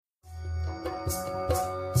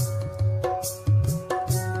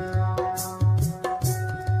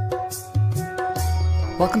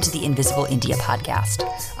Welcome to the Invisible India podcast.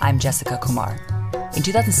 I'm Jessica Kumar. In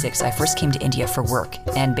 2006, I first came to India for work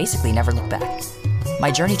and basically never looked back.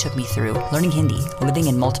 My journey took me through learning Hindi, living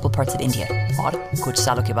in multiple parts of India, और कुछ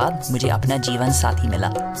सालों के बाद मुझे अपना जीवन साथी मिला.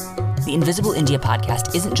 The Invisible India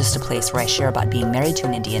podcast isn't just a place where I share about being married to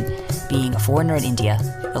an Indian, being a foreigner in India,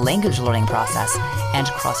 the language learning process, and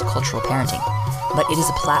cross-cultural parenting. But it is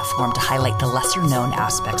a platform to highlight the lesser-known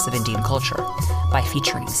aspects of Indian culture by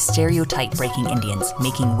featuring stereotype-breaking Indians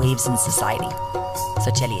making waves in society. So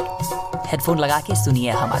चलिए, headphone लगा के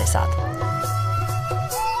सुनिए हमारे साथ.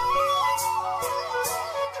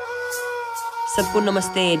 Sabko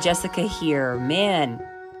namaste, Jessica here. Man,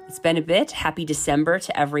 it's been a bit. Happy December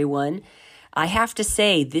to everyone. I have to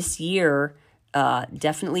say, this year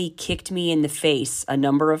definitely kicked me in the face a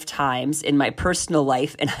number of times in my personal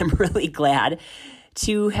life, and I'm really glad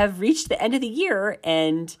to have reached the end of the year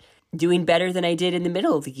and doing better than I did in the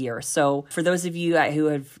middle of the year. So for those of you who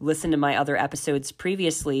have listened to my other episodes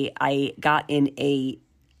previously, I got in a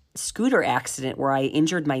scooter accident where I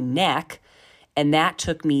injured my neck, and that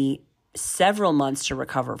took me several months to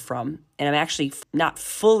recover from, and I'm actually not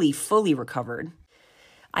fully recovered.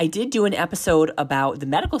 I did do an episode about the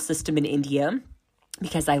medical system in India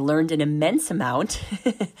because I learned an immense amount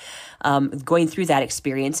going through that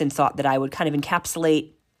experience, and thought that I would kind of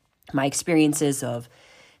encapsulate my experiences of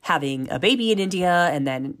having a baby in India and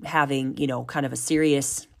then having, kind of a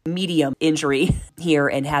serious medium injury here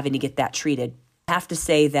and having to get that treated. I have to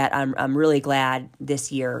say that I'm really glad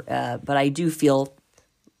this year, but I do feel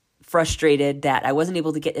frustrated that I wasn't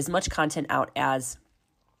able to get as much content out as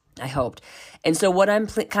I hoped. And so what I'm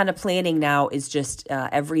kind of planning now is just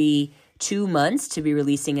every 2 months to be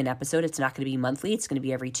releasing an episode. It's not going to be monthly. It's going to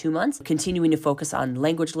be every 2 months, continuing to focus on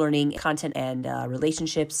language learning content and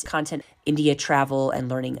relationships content, India travel, and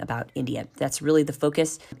learning about India. That's really the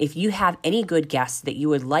focus. If you have any good guests that you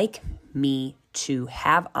would like me to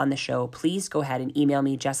have on the show, please go ahead and email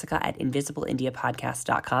me,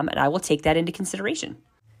 jessica@invisibleindiapodcast.com, and I will take that into consideration.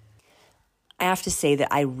 I have to say that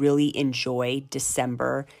I really enjoy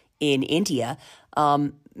December in India,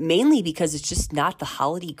 mainly because it's just not the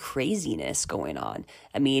holiday craziness going on.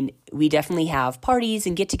 I mean, we definitely have parties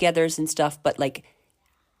and get-togethers and stuff, but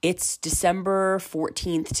it's December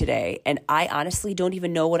 14th today, and I honestly don't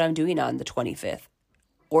even know what I'm doing on the 25th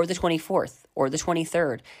or the 24th or the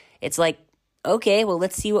 23rd. It's like, okay, well,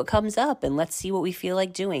 let's see what comes up and let's see what we feel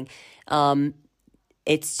like doing.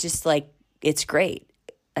 It's just it's great.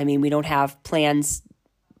 I mean, we don't have plans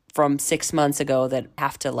from 6 months ago that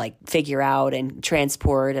have to figure out and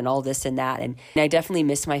transport and all this and that. And I definitely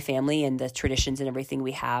miss my family and the traditions and everything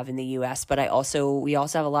we have in the US, but we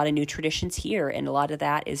also have a lot of new traditions here. And a lot of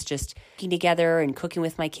that is just cooking together and cooking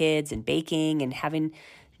with my kids and baking and having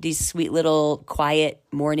these sweet little quiet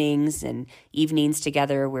mornings and evenings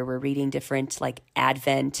together where we're reading different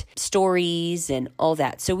Advent stories and all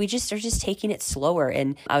that. So we just are just taking it slower.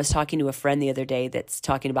 And I was talking to a friend the other day that's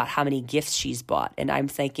talking about how many gifts she's bought. And I'm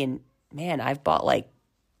thinking, man, I've bought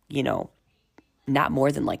not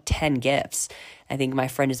more than 10 gifts. I think my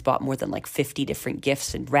friend has bought more than 50 different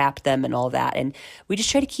gifts and wrapped them and all that. And we just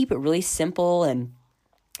try to keep it really simple and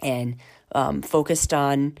focused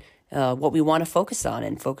on what we want to focus on,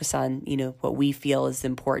 and focus on, what we feel is the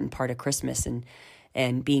important part of Christmas,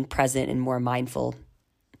 and being present and more mindful.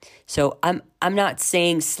 So I'm not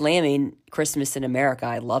saying slamming Christmas in America.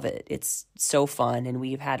 I love it. It's so fun, and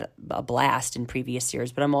we've had a blast in previous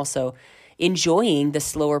years, but I'm also enjoying the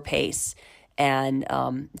slower pace and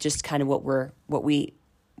just kind of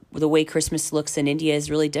the way Christmas looks in India is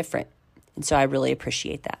really different. And so I really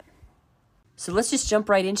appreciate that. So let's just jump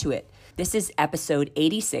right into it. This is episode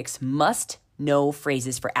 86, Must-Know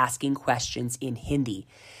Phrases for Asking Questions in Hindi.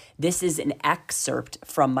 This is an excerpt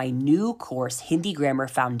from my new course, Hindi Grammar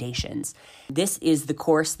Foundations. This is the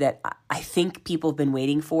course that I think people have been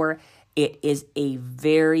waiting for. It is a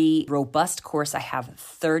very robust course. I have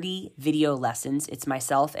 30 video lessons. It's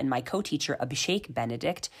myself and my co-teacher, Abhishek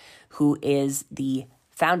Benedict, who is the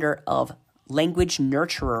founder of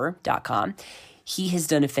LanguageNurturer.com. He has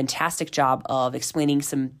done a fantastic job of explaining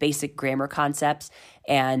some basic grammar concepts,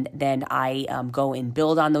 and then I go and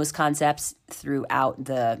build on those concepts throughout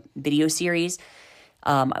the video series.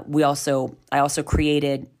 I also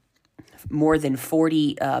created more than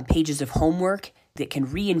 40 pages of homework that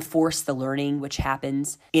can reinforce the learning which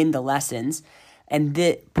happens in the lessons. And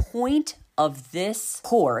the point of this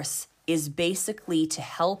course is basically to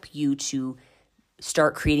help you to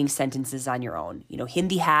start creating sentences on your own.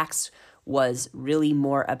 Hindi hacks, was really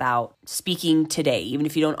more about speaking today. Even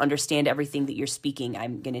if you don't understand everything that you're speaking,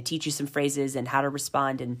 I'm going to teach you some phrases and how to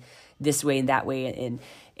respond in this way and that way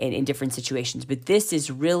in different situations. But this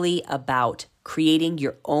is really about creating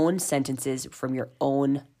your own sentences from your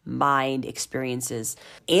own mind experiences,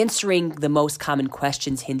 answering the most common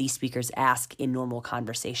questions Hindi speakers ask in normal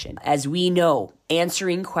conversation. As we know,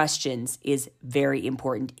 answering questions is very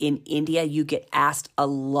important. In India, you get asked a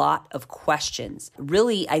lot of questions.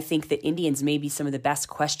 Really, I think that Indians may be some of the best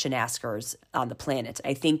question askers on the planet.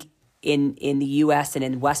 I think in the US and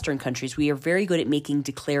in Western countries, we are very good at making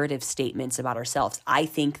declarative statements about ourselves. I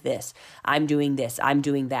think this, I'm doing this, I'm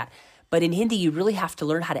doing that. But in Hindi, you really have to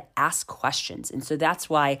learn how to ask questions. And so that's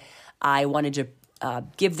why I wanted to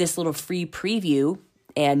give this little free preview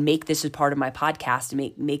and make this as part of my podcast,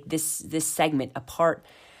 and make this segment a part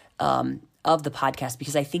of the podcast,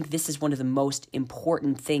 because I think this is one of the most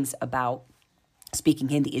important things about speaking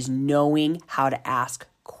Hindi, is knowing how to ask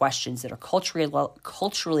questions that are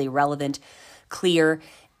culturally relevant, clear,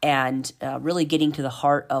 and really getting to the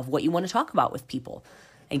heart of what you want to talk about with people.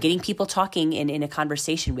 And getting people talking in a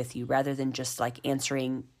conversation with you, rather than just like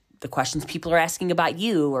answering the questions people are asking about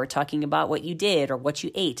you, or talking about what you did or what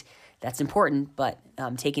you ate. That's important, but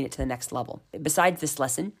taking it to the next level. Besides this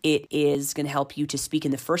lesson, it is going to help you to speak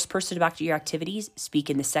in the first person about your activities, speak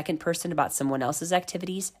in the second person about someone else's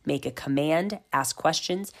activities, make a command, ask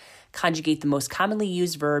questions, conjugate the most commonly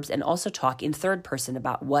used verbs, and also talk in third person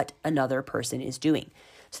about what another person is doing.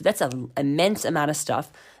 So that's an immense amount of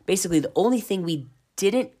stuff. Basically, the only thing we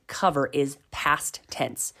didn't cover is past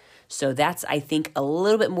tense. So that's, I think, a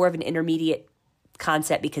little bit more of an intermediate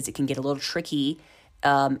concept, because it can get a little tricky.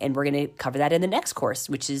 And we're going to cover that in the next course,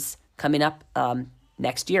 which is coming up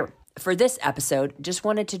next year. For this episode, just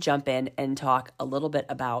wanted to jump in and talk a little bit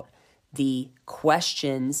about the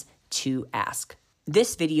questions to ask.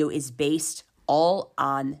 This video is based all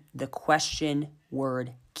on the question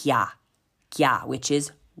word kya, which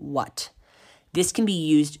is what. This can be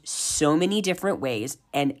used so many different ways,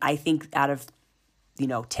 and I think out of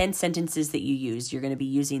 10 sentences that you use, you're going to be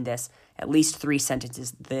using this at least 3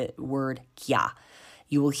 sentences, the word kya.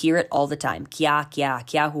 You will hear it all the time.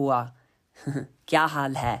 Kya hua? Kya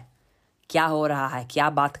hal hai? Kya ho raha hai?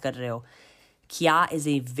 Kya baat kar rahe ho? Kya is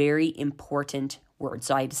a very important word.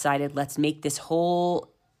 So I decided, let's make this whole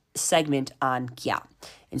segment on kya.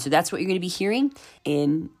 And so that's what you're going to be hearing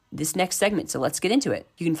in this next segment. So let's get into it.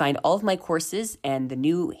 You can find all of my courses and the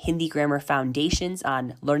new Hindi grammar foundations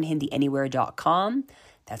on learnhindianywhere.com.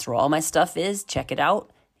 That's where all my stuff is. Check it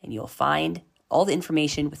out, and you'll find all the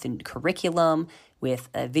information within the curriculum, with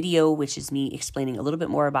a video, which is me explaining a little bit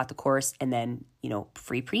more about the course, and then,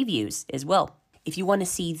 free previews as well. If you want to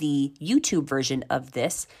see the YouTube version of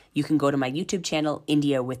this, you can go to my YouTube channel,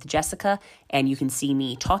 India with Jessica, and you can see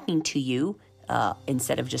me talking to you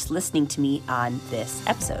instead of just listening to me on this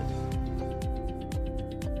episode.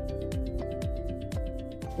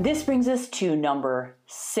 This brings us to number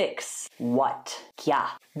 6. What? Kya.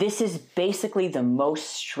 This is basically the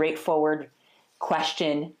most straightforward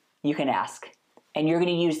question you can ask. And you're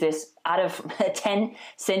going to use this out of 10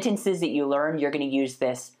 sentences that you learn, you're going to use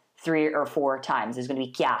this 3 or 4 times. There's going to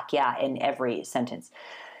be kya in every sentence.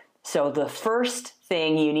 So the first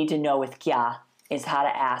thing you need to know with kya is how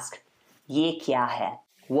to ask, ye kya hai?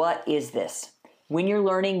 What is this? When you're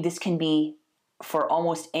learning, this can be for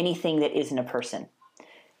almost anything that isn't a person.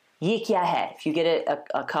 Ye kya hai? If you get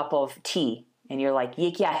a cup of tea and you're like,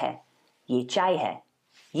 ye kya hai? Ye chai hai.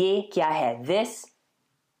 Ye kya hai? This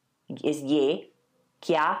is ye.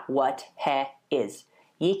 Kya, what, hai, is.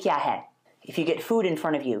 Ye kya hai? If you get food in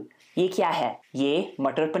front of you, ye kya hai? Ye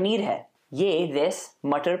matar paneer hai. Ye, this,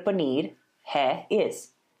 matar paneer, hai,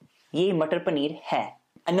 is. Ye matar paneer hai.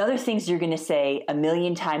 Another things you're going to say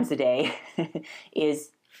 1,000,000 times a day is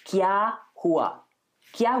kya hua?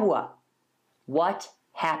 Kya hua? What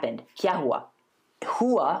happened? Kya hua?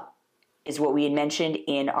 Hua is what we had mentioned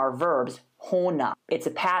in our verbs, hona. It's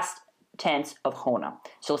a past tense of hona.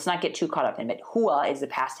 So let's not get too caught up in it. Hua is the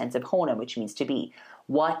past tense of hona, which means to be.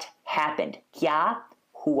 What happened? Kya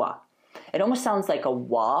hua? It almost sounds like a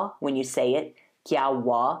wa when you say it. Kya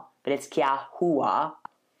wa, but it's kya hua.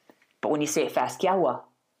 But when you say it fast, kya hua?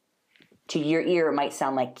 To your ear, it might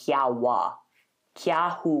sound like kya wa.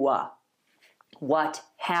 Kya hua? What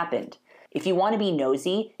happened? If you want to be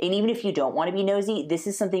nosy, and even if you don't want to be nosy, this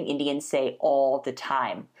is something Indians say all the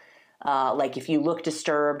time. Like if you look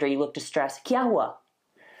disturbed or you look distressed, kya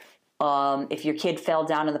hua? If your kid fell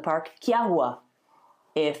down in the park, kya hua?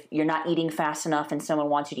 If you're not eating fast enough and someone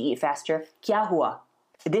wants you to eat faster, kya hua?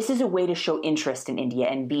 This is a way to show interest in India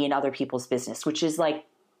and be in other people's business, which is like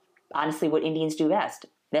honestly what Indians do best.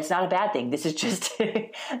 That's not a bad thing. This is just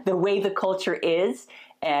the way the culture is,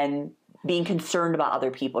 and being concerned about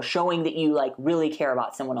other people, showing that you like really care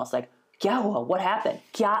about someone else. Like, kya hua? What happened?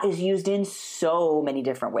 Kya is used in so many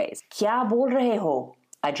different ways. Kya bol rahe ho?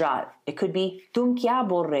 I drive. It could be tum kya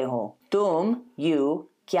bol rahe ho? Tum, you,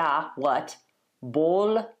 kya, what,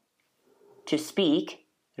 bol, to speak,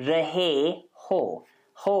 rahe ho.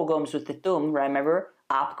 Ho goes with the tum, remember?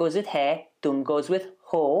 Aap goes with hai, tum goes with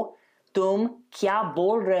ho. Tum kya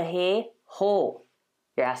bol rahe ho?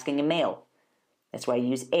 You're asking a male. That's why you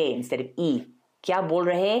use a instead of e. Kya bol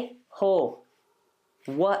rahe ho?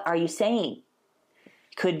 What are you saying?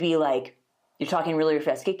 Could be like, you're talking really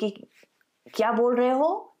fast. Kya bol rahe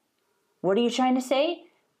ho? What are you trying to say?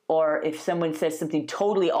 Or if someone says something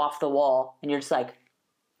totally off the wall and you're just like,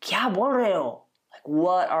 kya bol rahe ho? Like,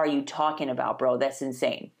 what are you talking about, bro? That's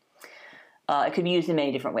insane. It could be used in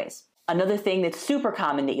many different ways. Another thing that's super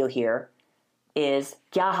common that you'll hear is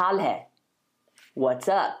kya hal hai? What's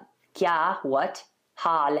up? Kya, what?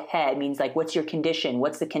 Hal hai means like, what's your condition?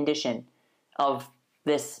 What's the condition of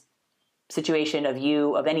this situation, of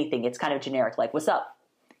you, of anything? It's kind of generic, like, what's up?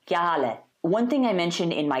 Kya hal hai? One thing I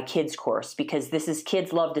mentioned in my kids course, because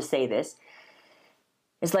kids love to say this,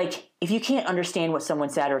 is like, if you can't understand what someone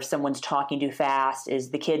said or if someone's talking too fast, is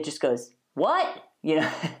the kid just goes, what?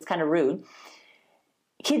 It's kind of rude.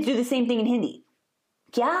 Kids do the same thing in Hindi.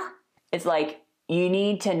 Kya? It's like, you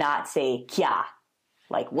need to not say kya.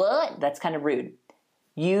 Like, what? That's kind of rude.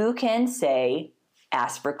 You can say,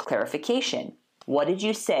 ask for clarification. What did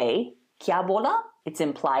you say? Kya bola? It's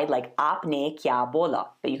implied like, aapne kya bola.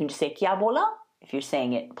 But you can just say kya bola if you're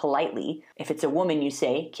saying it politely. If it's a woman, you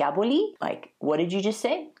say kya boli? Like, what did you just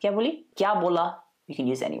say? Kya boli? Kya bola? You can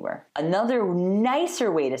use anywhere. Another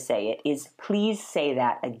nicer way to say it is, please say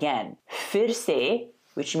that again. Fir se,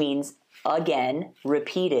 which means again,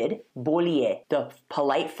 repeated. Boliye, the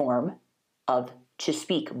polite form of to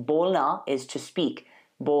speak. Bolna is to speak.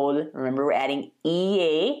 Bol, remember we're adding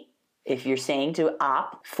iye. If you're saying to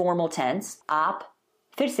aap, formal tense. Aap,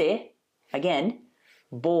 fir se, again,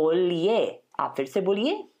 boliye. Aap fir se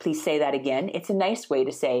boliye. Please say that again. It's a nice way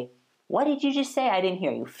to say, what did you just say? I didn't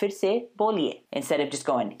hear you. Fir se boliye. Instead of just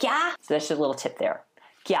going, kya? So that's just a little tip there.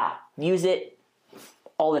 Kya. Use it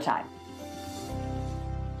all the time.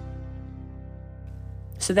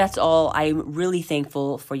 So that's all. I'm really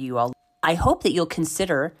thankful for you all. I hope that you'll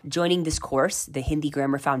consider joining this course, the Hindi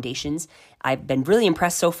Grammar Foundations. I've been really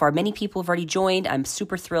impressed so far. Many people have already joined. I'm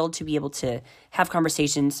super thrilled to be able to have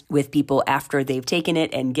conversations with people after they've taken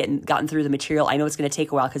it and gotten through the material. I know it's going to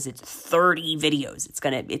take a while because it's 30 videos. It's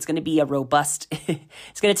going to be a robust,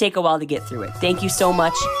 it's going to take a while to get through it. Thank you so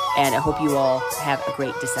much, and I hope you all have a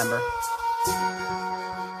great December.